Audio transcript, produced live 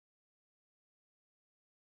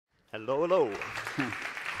Hello, hello.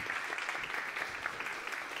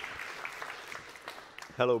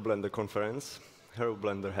 Hello, Blender conference. Hello,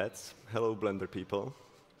 Blender heads. Hello, Blender people.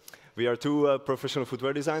 We are two professional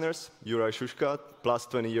footwear designers, Juraj and Suska, plus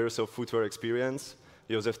 20 years of footwear experience.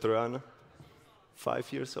 Josef, Trojan,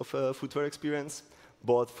 5 years of footwear experience.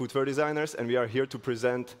 Both footwear designers, and we are here to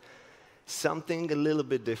present something a little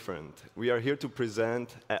bit different. We are here to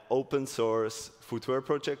present an open source footwear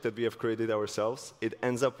project that we have created ourselves. It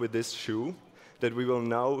ends up with this shoe that we will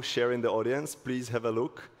now share in the audience. Please have a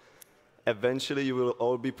look. Eventually, you will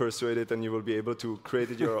all be persuaded and you will be able to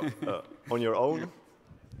create it on your own.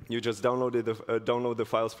 You just download the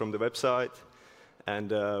files from the website and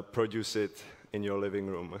produce it in your living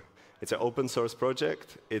room. It's an open source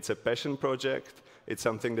project. It's a passion project. It's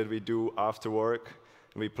something that we do after work.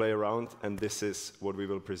 We play around, and this is what we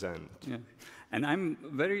will present. Yeah. And I'm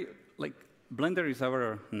very, Blender is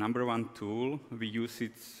our #1 tool. We use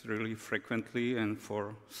it really frequently and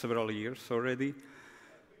for several years already.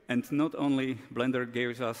 And not only Blender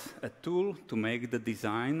gives us a tool to make the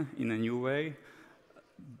design in a new way,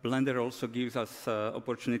 Blender also gives us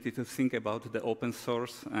opportunity to think about the open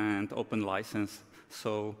source and open license.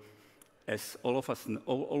 So as all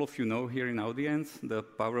of you know here in audience, the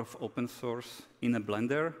power of open source in a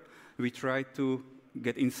Blender, we try to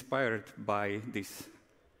get inspired by this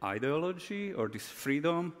ideology or this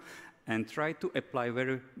freedom and try to apply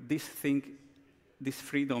where this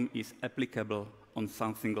freedom is applicable on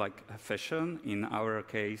something like a fashion, in our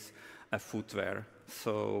case, a footwear.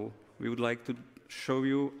 So we would like to show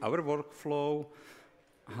you our workflow,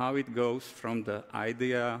 how it goes from the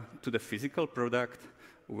idea to the physical product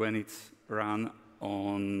when it's run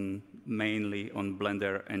mainly on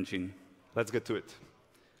Blender engine. Let's get to it.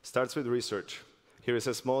 Starts with research. Here is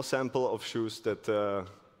a small sample of shoes that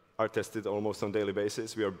are tested almost on a daily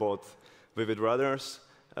basis. We are both vivid runners.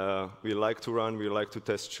 We like to run, we like to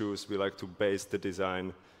test shoes, we like to base the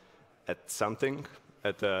design at something,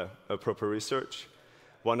 at a proper research.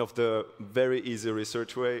 One of the very easy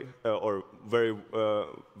research way, or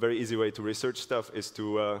very easy way to research stuff is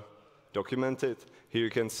to document it. Here you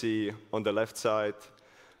can see on the left side,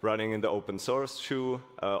 running in the open source shoe.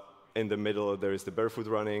 In the middle, there is the barefoot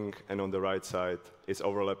running, and on the right side, it's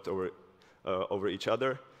overlapped over each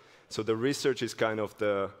other. So the research is kind of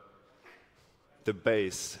the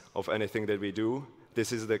base of anything that we do.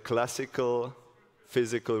 This is the classical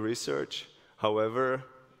physical research. However,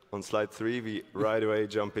 on slide 3, we right away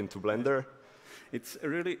jump into Blender. It's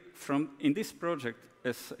really in this project,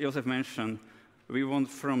 as Josef mentioned, we went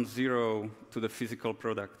from zero to the physical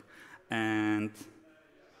product. And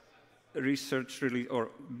research really, or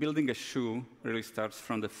building a shoe really starts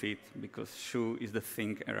from the feet, because shoe is the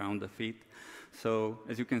thing around the feet. So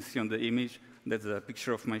as you can see on the image, that's a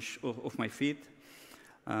picture of my feet.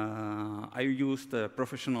 I used a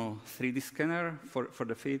professional 3D scanner for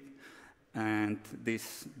the feet, and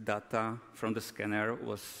this data from the scanner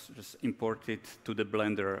was just imported to the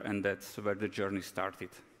Blender, and that's where the journey started.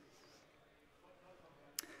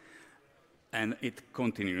 And it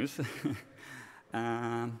continues.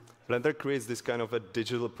 Blender creates this kind of a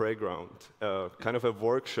digital playground, kind of a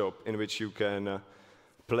workshop in which you can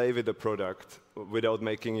play with the product without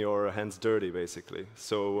making your hands dirty, basically.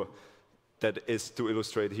 So that is to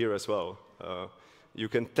illustrate here as well. You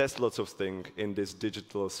can test lots of things in this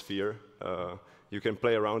digital sphere. You can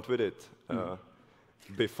play around with it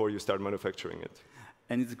before you start manufacturing it.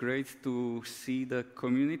 And it's great to see the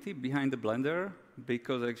community behind the Blender,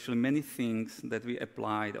 because actually many things that we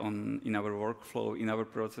applied in our workflow, in our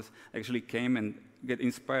process, actually came and get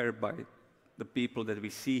inspired by the people that we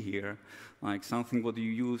see here. Like something what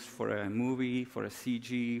you use for a movie, for a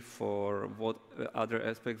CG, for what other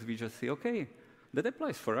aspects, we just say, okay, that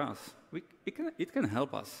applies for us. It can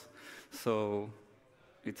help us. So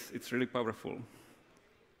it's really powerful.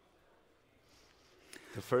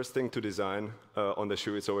 The first thing to design on the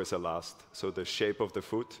shoe is always a last. So the shape of the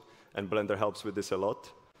foot, and Blender helps with this a lot,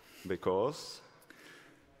 because?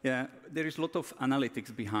 Yeah, there is a lot of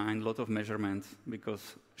analytics behind, a lot of measurements,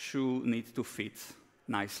 because shoe needs to fit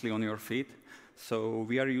nicely on your feet. So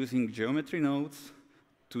we are using geometry nodes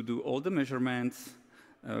to do all the measurements.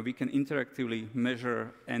 We can interactively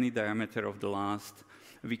measure any diameter of the last.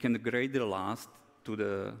 We can grade the last to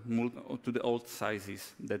the old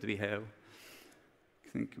sizes that we have. I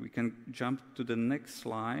think we can jump to the next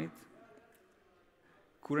slide.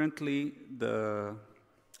 Currently,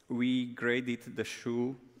 we graded the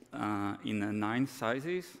shoe in 9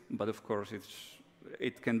 sizes, but of course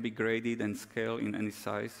it can be graded and scaled in any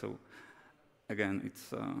size. So again,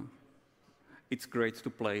 it's great to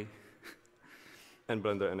play. and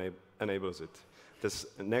Blender enables it. This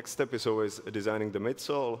next step is always designing the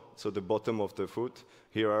midsole, so the bottom of the foot.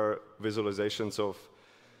 Here are visualizations of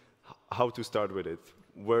how to start with it.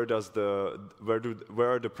 Where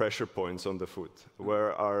are the pressure points on the foot?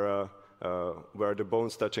 Where are the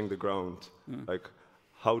bones touching the ground? Like,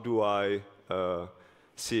 how do I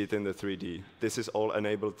see it in the 3D? This is all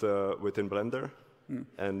enabled within Blender.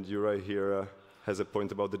 And Juraj here has a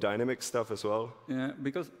point about the dynamic stuff as well. Yeah,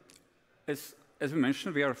 because as we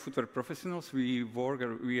mentioned, we are footwear professionals.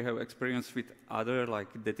 We have experience with other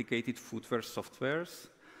like dedicated footwear softwares,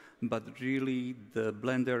 but really the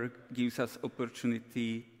Blender gives us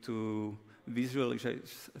opportunity to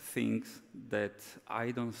visualize things that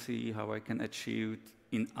I don't see how I can achieve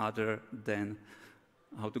in other than,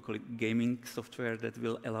 how to call it, gaming software that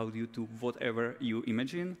will allow you to whatever you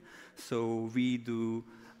imagine. So we do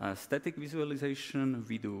static visualization,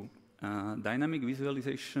 we do dynamic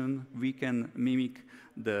visualization. We can mimic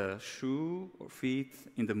the shoe or feet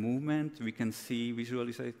in the movement. We can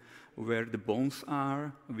visualize where the bones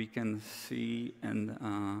are. We can see and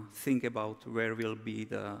think about where will be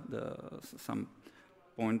some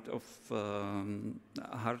point of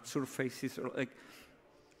hard surfaces, or like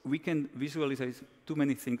we can visualize too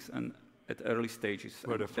many things and at early stages.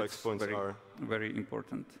 Where the flex points are. Very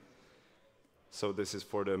important. So this is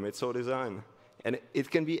for the midsole design. And it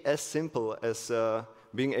can be as simple as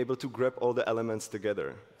being able to grab all the elements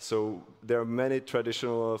together. So there are many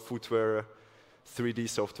traditional footwear 3D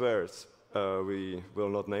softwares. We will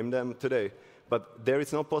not name them today. But there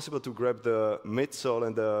it's not possible to grab the midsole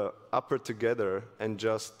and the upper together and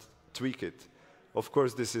just tweak it. Of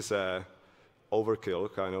course, this is a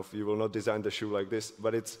overkill, kind of. You will not design the shoe like this.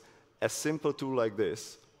 But it's a simple tool like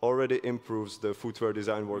this already improves the footwear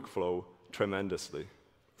design workflow tremendously.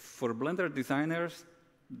 For Blender designers,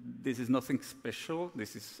 this is nothing special.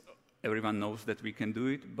 Everyone knows that we can do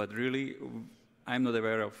it, but really, I'm not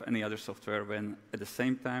aware of any other software when, at the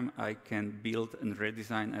same time, I can build and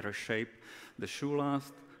redesign and reshape the shoe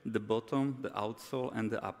last, the bottom, the outsole, and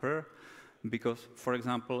the upper. Because, for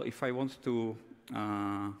example, if I want to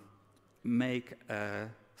make a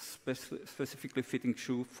specifically fitting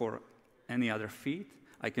shoe for any other feet,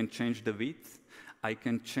 I can change the width. I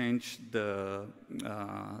can change the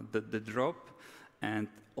drop and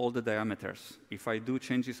all the diameters. If I do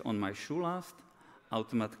changes on my shoe last,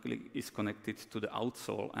 automatically is connected to the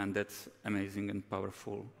outsole, and that's amazing and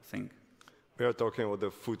powerful thing. We are talking about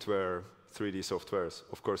the footwear 3D softwares.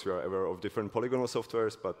 Of course, we are aware of different polygonal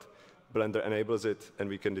softwares, but Blender enables it, and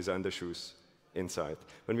we can design the shoes inside.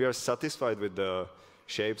 When we are satisfied with the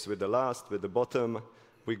shapes, with the last, with the bottom,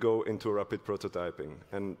 we go into rapid prototyping.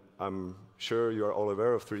 And I'm sure you are all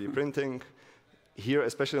aware of 3D printing. Here,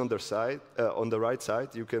 especially on the right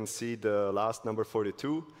side, you can see the last number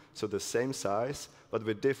 42, so the same size, but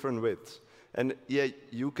with different widths. And yeah,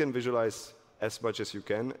 you can visualize as much as you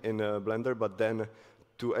can in Blender, but then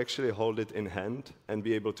to actually hold it in hand and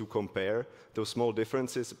be able to compare, those small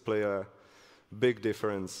differences play a big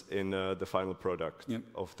difference in the final product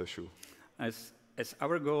of the shoe. As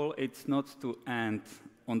our goal, it's not to end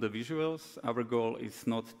on the visuals. Our goal is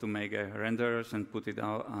not to make renders and put it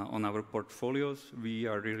out, on our portfolios. We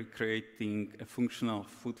are really creating a functional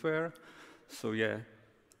footwear. So yeah,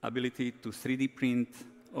 ability to 3D print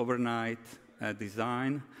overnight,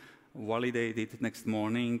 design, validate it next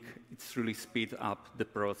morning. It's really speed up the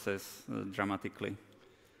process dramatically.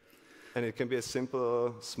 And it can be a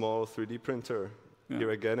simple, small 3D printer. Yeah.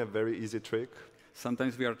 Here again, a very easy trick.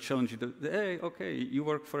 Sometimes we are challenged. Hey, okay, you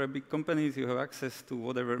work for a big company, you have access to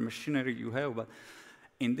whatever machinery you have, but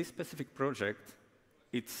in this specific project,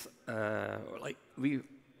 it's like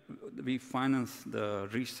we finance the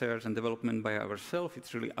research and development by ourselves.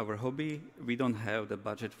 It's really our hobby. We don't have the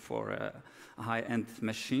budget for high-end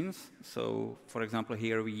machines. So, for example,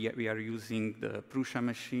 here we are using the Prusa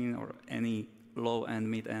machine or any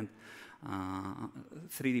low-end, mid-end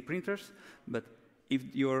 3D printers, but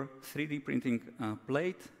if your 3D printing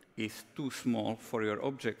plate is too small for your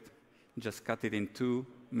object, just cut it in two,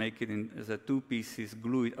 make it as a two pieces,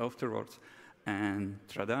 glue it afterwards, and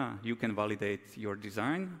ta-da, you can validate your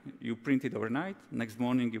design. You print it overnight. Next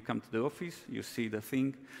morning, you come to the office, you see the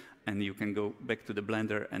thing, and you can go back to the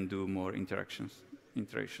Blender and do more iterations.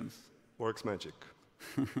 Works magic.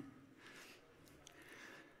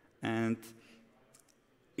 And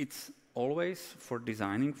it's always, for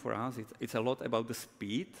designing for us, it's a lot about the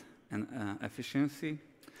speed and efficiency.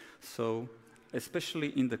 So especially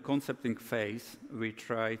in the concepting phase, we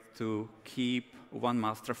try to keep one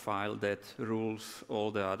master file that rules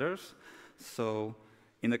all the others. So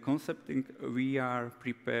in the concepting, we are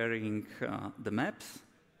preparing the maps,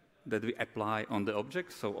 that we apply on the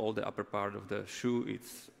object. So all the upper part of the shoe,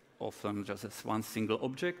 it's often just as one single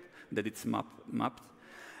object that it's mapped.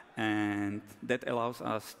 And that allows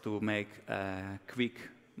us to make quick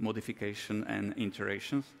modification and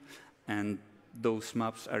iterations. And those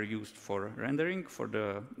maps are used for rendering, for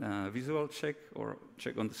the visual check or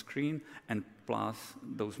check on the screen, and plus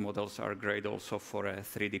those models are great also for a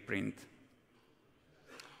 3D print.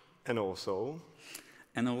 And also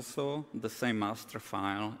the same master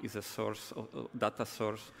file is a source, data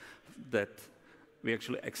source that we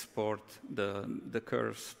actually export the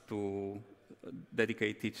curves to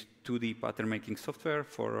dedicated 2D pattern making software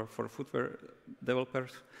for footwear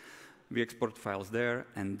developers. We export files there,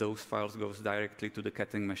 and those files goes directly to the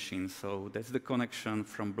cutting machine. So that's the connection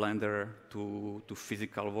from Blender to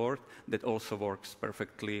physical world that also works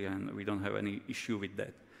perfectly, and we don't have any issue with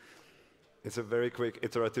that. It's a very quick,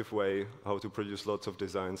 iterative way how to produce lots of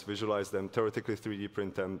designs, visualize them, theoretically 3D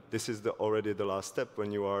print them. This is already the last step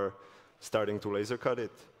when you are starting to laser cut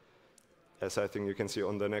it, as I think you can see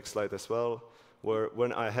on the next slide as well, where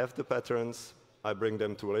when I have the patterns, I bring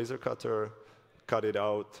them to a laser cutter, cut it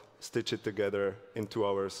out, stitch it together. In 2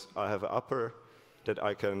 hours, I have an upper that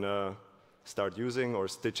I can start using or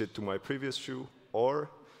stitch it to my previous shoe. Or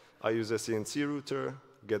I use a CNC router,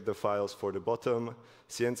 get the files for the bottom,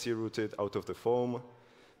 CNC route it out of the foam,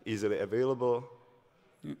 easily available,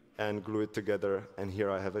 and glue it together, and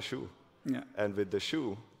here I have a shoe. Yeah. And with the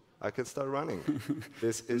shoe, I can start running.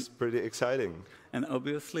 This is pretty exciting. And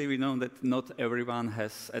obviously, we know that not everyone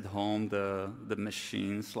has at home the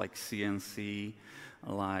machines like CNC,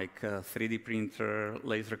 like 3D printer,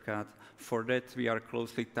 laser cut. For that, we are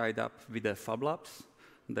closely tied up with the Fab Labs.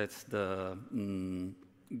 That's the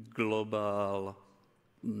global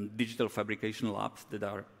digital fabrication labs that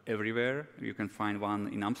are everywhere. You can find one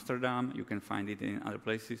in Amsterdam. You can find it in other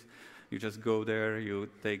places. You just go there, you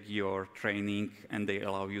take your training, and they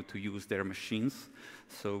allow you to use their machines.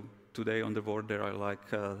 So today on the board there are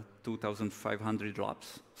like 2,500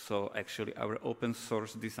 labs. So actually our open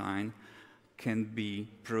source design can be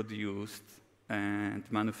produced and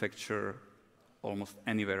manufactured almost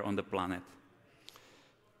anywhere on the planet.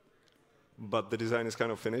 But the design is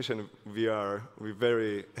kind of finished, and we are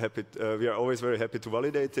very happy. We are always very happy to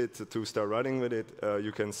validate it, to start running with it.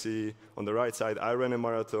 You can see on the right side, I ran a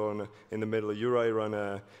marathon. In the middle, Juraj ran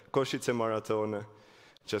a Košice marathon.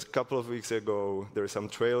 Just a couple of weeks ago, there are some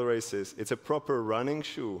trail races. It's a proper running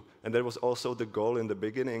shoe, and that was also the goal in the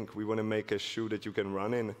beginning. We want to make a shoe that you can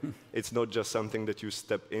run in. It's not just something that you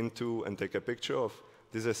step into and take a picture of.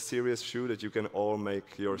 This is a serious shoe that you can all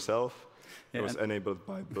make yourself. Yeah, it was enabled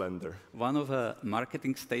by Blender. One of the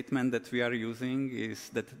marketing statements that we are using is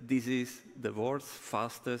that this is the world's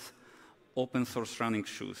fastest open source running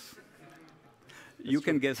shoes. You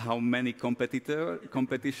can guess how many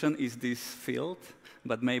competition is this field,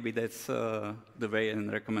 but maybe that's the way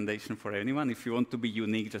and recommendation for anyone. If you want to be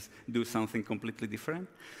unique, just do something completely different.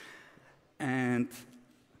 And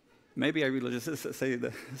maybe I will just say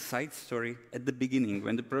the side story. At the beginning,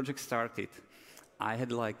 when the project started, I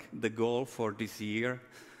had like the goal for this year,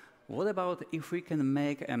 what about if we can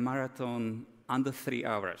make a marathon under 3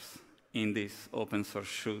 hours in these open source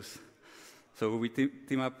shoes? So we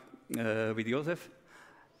team up with Josef,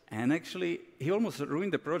 and actually he almost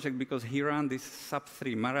ruined the project because he ran this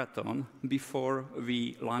sub-3 marathon before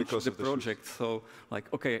we launched the project. So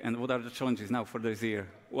like, okay, and what are the challenges now for this year?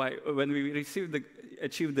 Why, when we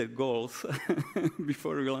achieved the goals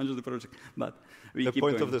before we launched the project, but we the keep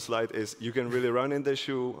point going. of the slide is you can really run in the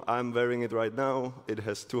shoe. I'm wearing it right now. It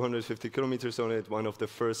has 250 kilometers on it. One of the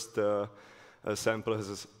first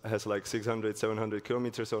samples has like 600, 700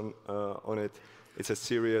 kilometers on it. It's a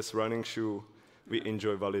serious running shoe. We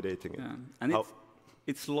enjoy validating it. Yeah. And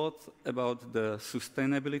it's a lot about the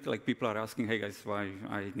sustainability. Like people are asking, hey guys, why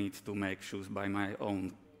I need to make shoes by my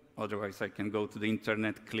own? Otherwise I can go to the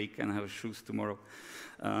internet, click, and have shoes tomorrow.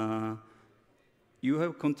 You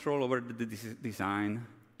have control over the design.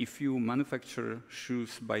 If you manufacture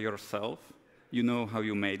shoes by yourself, you know how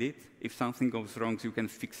you made it. If something goes wrong, you can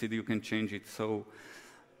fix it, you can change it. So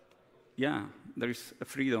yeah, there is a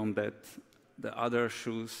freedom that the other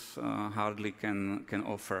shoes hardly can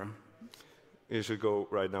offer. You should go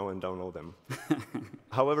right now and download them.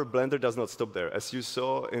 However, Blender does not stop there. As you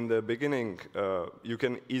saw in the beginning, you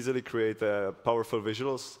can easily create powerful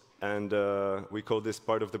visuals, and we call this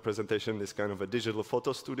part of the presentation this kind of a digital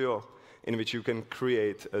photo studio in which you can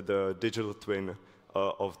create the digital twin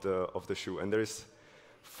of the shoe. And there's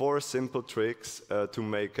 4 simple tricks to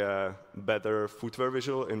make a better footwear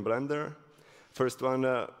visual in Blender. First one,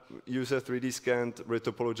 use a 3D scan,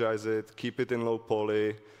 retopologize it, keep it in low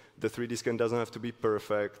poly, The 3D scan doesn't have to be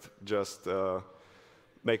perfect, just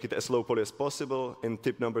make it as low poly as possible. In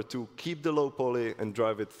tip number 2, keep the low poly and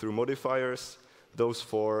drive it through modifiers. Those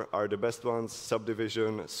 4 are the best ones: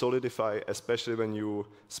 subdivision, solidify, especially when you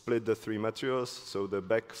split the 3 materials, so the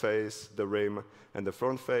back face, the rim, and the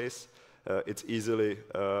front face. It's easily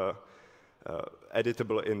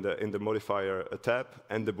editable in the modifier tab,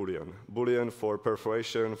 and the Boolean. Boolean for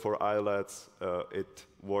perforation, for eyelets, it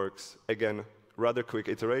works. Again, rather quick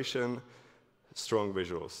iteration, strong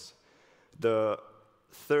visuals. The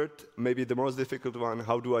third, maybe the most difficult one,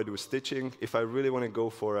 how do I do stitching? If I really want to go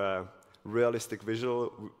for a realistic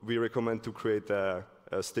visual, we recommend to create a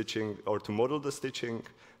stitching or to model the stitching.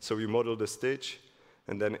 So you model the stitch,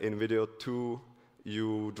 and then in video 2,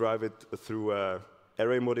 you drive it through a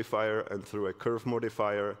array modifier and through a curve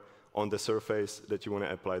modifier on the surface that you want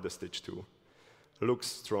to apply the stitch to. Looks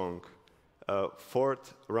strong.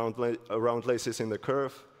 Fourth, round laces in the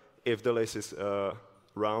curve. If the lace is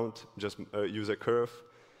round, just use a curve.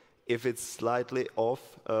 If it's slightly off,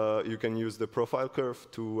 you can use the profile curve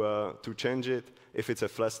to change it. If it's a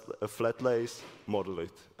flat lace, model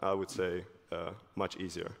it. I would say much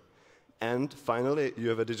easier. And finally, you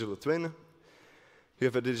have a digital twin. You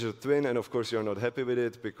have a digital twin, and of course you're not happy with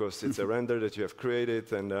it because it's a render that you have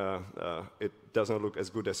created, and it doesn't look as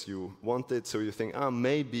good as you wanted. So you think,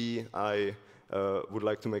 maybe I would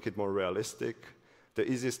like to make it more realistic. The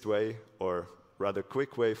easiest way, or rather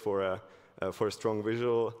quick way for a strong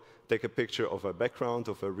visual, take a picture of a background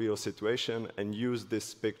of a real situation and use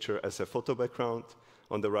this picture as a photo background.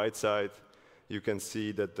 On the right side, you can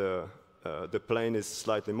see that the plane is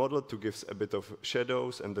slightly modeled to give a bit of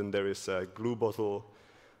shadows, and then there is a glue bottle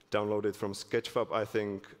downloaded from Sketchfab, I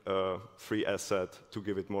think, free asset to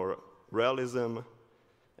give it more realism.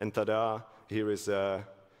 And tada, here is a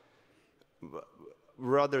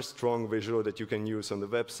rather strong visual that you can use on the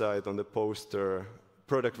website, on the poster,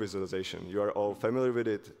 product visualization. You are all familiar with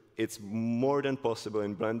it. It's more than possible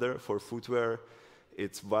in Blender for footwear.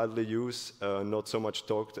 It's widely used, not so much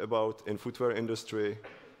talked about in footwear industry.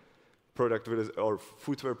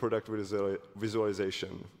 Footwear product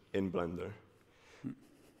visualization in Blender.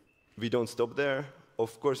 We don't stop there.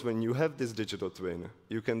 Of course, when you have this digital twin,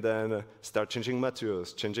 you can then start changing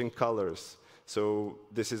materials, changing colors. So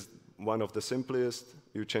this is one of the simplest.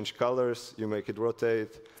 You change colors, you make it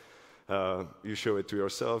rotate, you show it to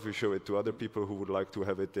yourself, you show it to other people who would like to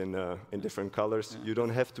have it in different colors. Yeah. You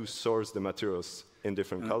don't have to source the materials in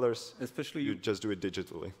different colors. Especially you just do it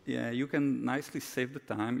digitally. Yeah, you can nicely save the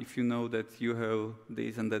time if you know that you have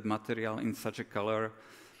this and that material in such a color,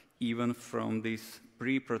 even from this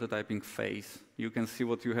pre-prototyping phase. You can see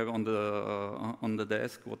what you have on the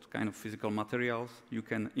desk, what kind of physical materials. You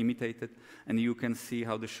can imitate it, and you can see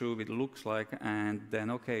how the shoe it looks like, and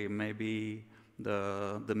then, okay, maybe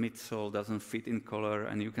the midsole doesn't fit in color,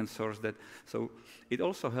 and you can source that. So it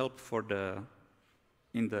also helps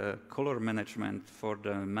in the color management for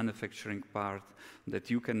the manufacturing part, that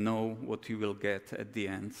you can know what you will get at the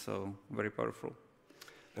end. So very powerful.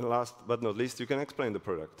 And last but not least, you can explain the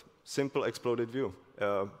product. Simple exploded view.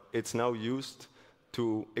 It's now used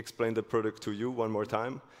to explain the product to you one more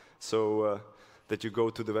time, so that you go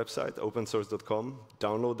to the website, opensource.com,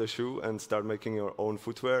 download the shoe, and start making your own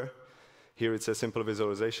footwear. Here it's a simple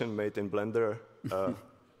visualization made in Blender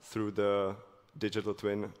through the digital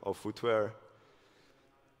twin of footwear.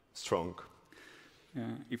 Strong.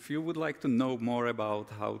 If you would like to know more about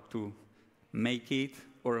how to make it,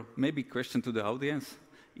 or maybe question to the audience,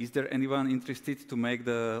 is there anyone interested to make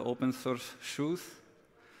the open source shoes?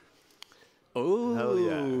 Oh, hell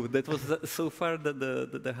yeah. That was so far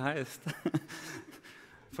the highest.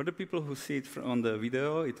 For the people who see it on the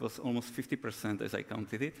video, it was almost 50% as I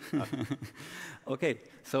counted it. Okay,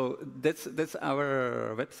 so that's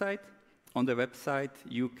our website. On the website,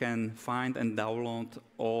 you can find and download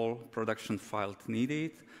all production files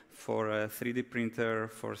needed for a 3D printer,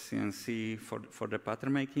 for CNC, for the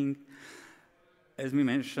pattern making. As we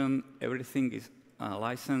mentioned, everything is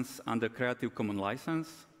licensed under Creative Commons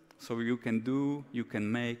license. So you can do, you can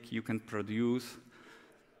make, you can produce.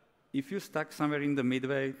 If you're stuck somewhere in the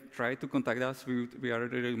midway, try to contact us. We are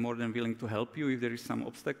really more than willing to help you if there is some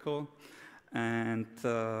obstacle. And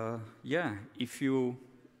yeah, if you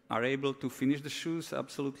are able to finish the shoes,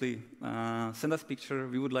 absolutely. Send us a picture.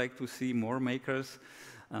 We would like to see more makers,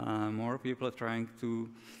 more people trying to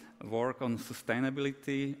work on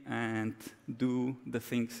sustainability and do the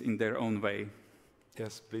things in their own way.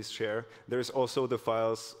 Yes, please share. There's also the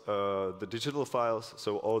files, the digital files,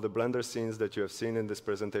 so all the Blender scenes that you have seen in this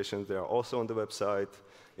presentation, they are also on the website.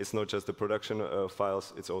 It's not just the production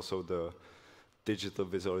files, it's also digital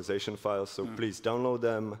visualization files. So please download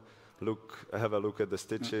them, have a look at the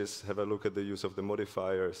stitches, have a look at the use of the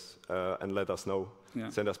modifiers, and let us know.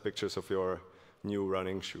 Send us pictures of your new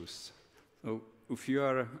running shoes. So if you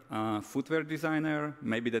are a footwear designer,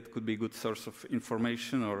 maybe that could be a good source of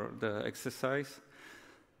information or the exercise.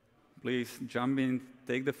 Please jump in,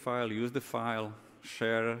 take the file, use the file,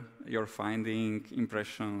 share your finding,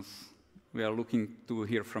 impressions. We are looking to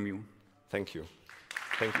hear from you. Thank you.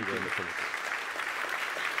 Thank you very much.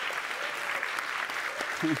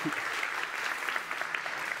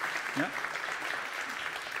 Yeah.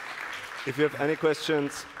 If you have any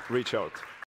questions, reach out.